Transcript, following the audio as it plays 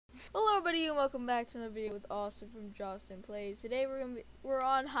Hello everybody and welcome back to another video with Austin from Justin Plays. Today we're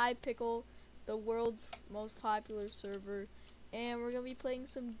on High Pickle, the world's most popular server, and we're gonna be playing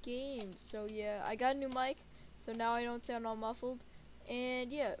some games. So yeah, I got a new mic, so now I don't sound all muffled.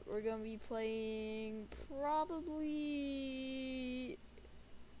 And yeah, we're gonna be playing probably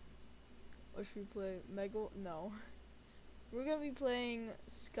what should we play? No. We're gonna be playing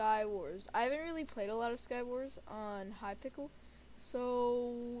Skywars. I haven't really played a lot of Skywars on High Pickle.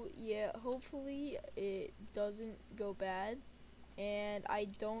 So yeah, hopefully it doesn't go bad and I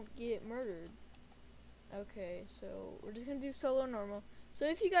don't get murdered. Okay, so we're just gonna do solo normal. So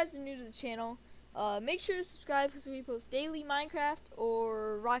if you guys are new to the channel, make sure to subscribe because we post daily Minecraft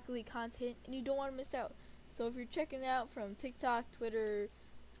or Rocket League content and you don't want to miss out. So if you're checking out from TikTok, Twitter,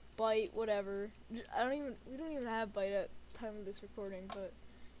 Byte, whatever, we don't even have Byte at the time of this recording, but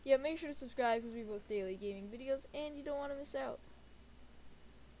yeah, make sure to subscribe because we post daily gaming videos and you don't want to miss out.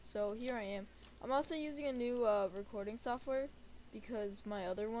 So here I am. I'm also using a new recording software because my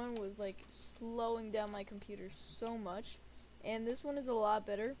other one was like slowing down my computer so much, and this one is a lot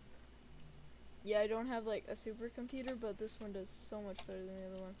better. Yeah, I don't have like a super computer, but this one does so much better than the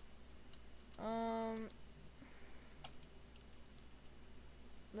other one.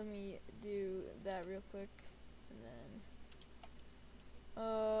 Let me do that real quick, and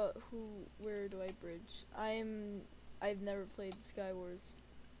then where do I bridge? I've never played Skywars.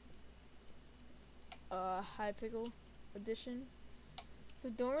 High Pickle edition, so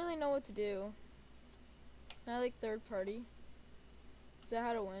don't really know what to do. Can I like third party? Is that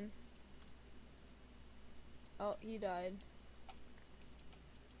how to win? Oh, he died.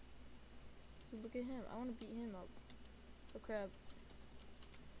 Look at him. I want to beat him up. Oh crap.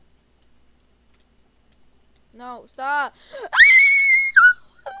 No, stop.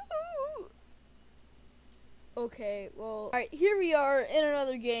 Okay, well, alright, here we are in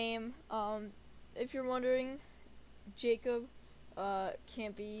another game. If you're wondering, Jacob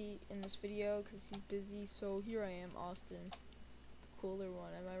can't be in this video because he's busy, so here I am, Austin, the cooler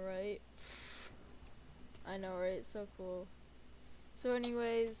one. Am I right? I know, right? So cool. So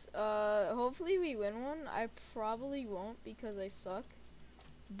anyways, hopefully we win one. I probably won't because I suck,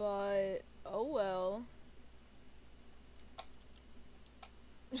 but oh well.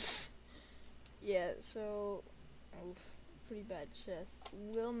 Yeah, so oof, pretty bad chest,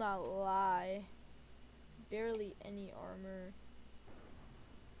 will not lie. Barely any armor.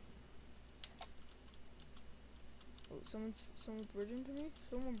 Oh, someone's bridging to me?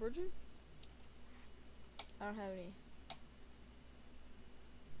 Someone bridging? I don't have any.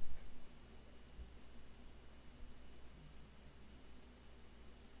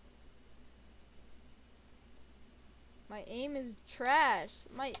 My aim is trash.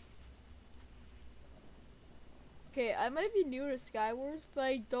 Okay, I might be new to Skywars, but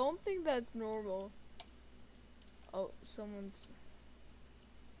I don't think that's normal. Oh, someone's...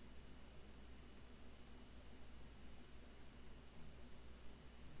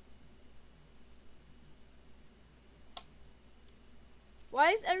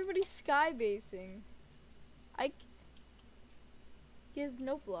 Why is everybody sky basing? He has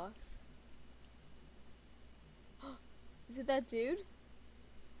no blocks. Is it that dude?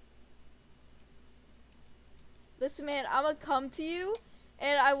 Listen, man, I'm gonna come to you,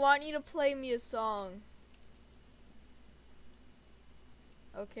 and I want you to play me a song.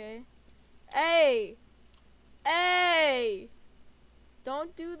 Okay? Hey! Hey!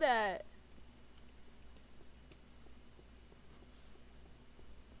 Don't do that.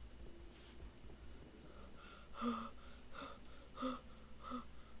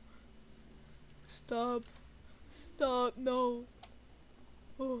 Stop. Stop. No.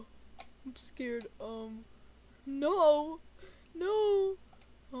 Oh, I'm scared. No. No.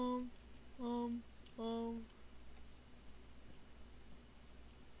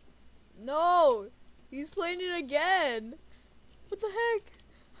 No. He's playing it again. What the heck?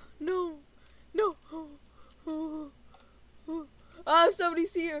 No. No. Ah,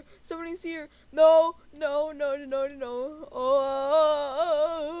 somebody's here. Somebody's here. No. No. No. No. No. No.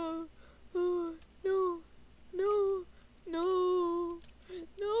 Oh. Oh. No. No. No.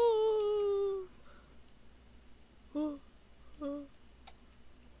 No. Oh. Oh.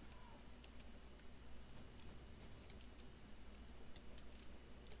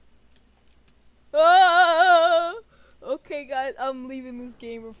 Ah! Okay, guys, I'm leaving this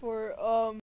game before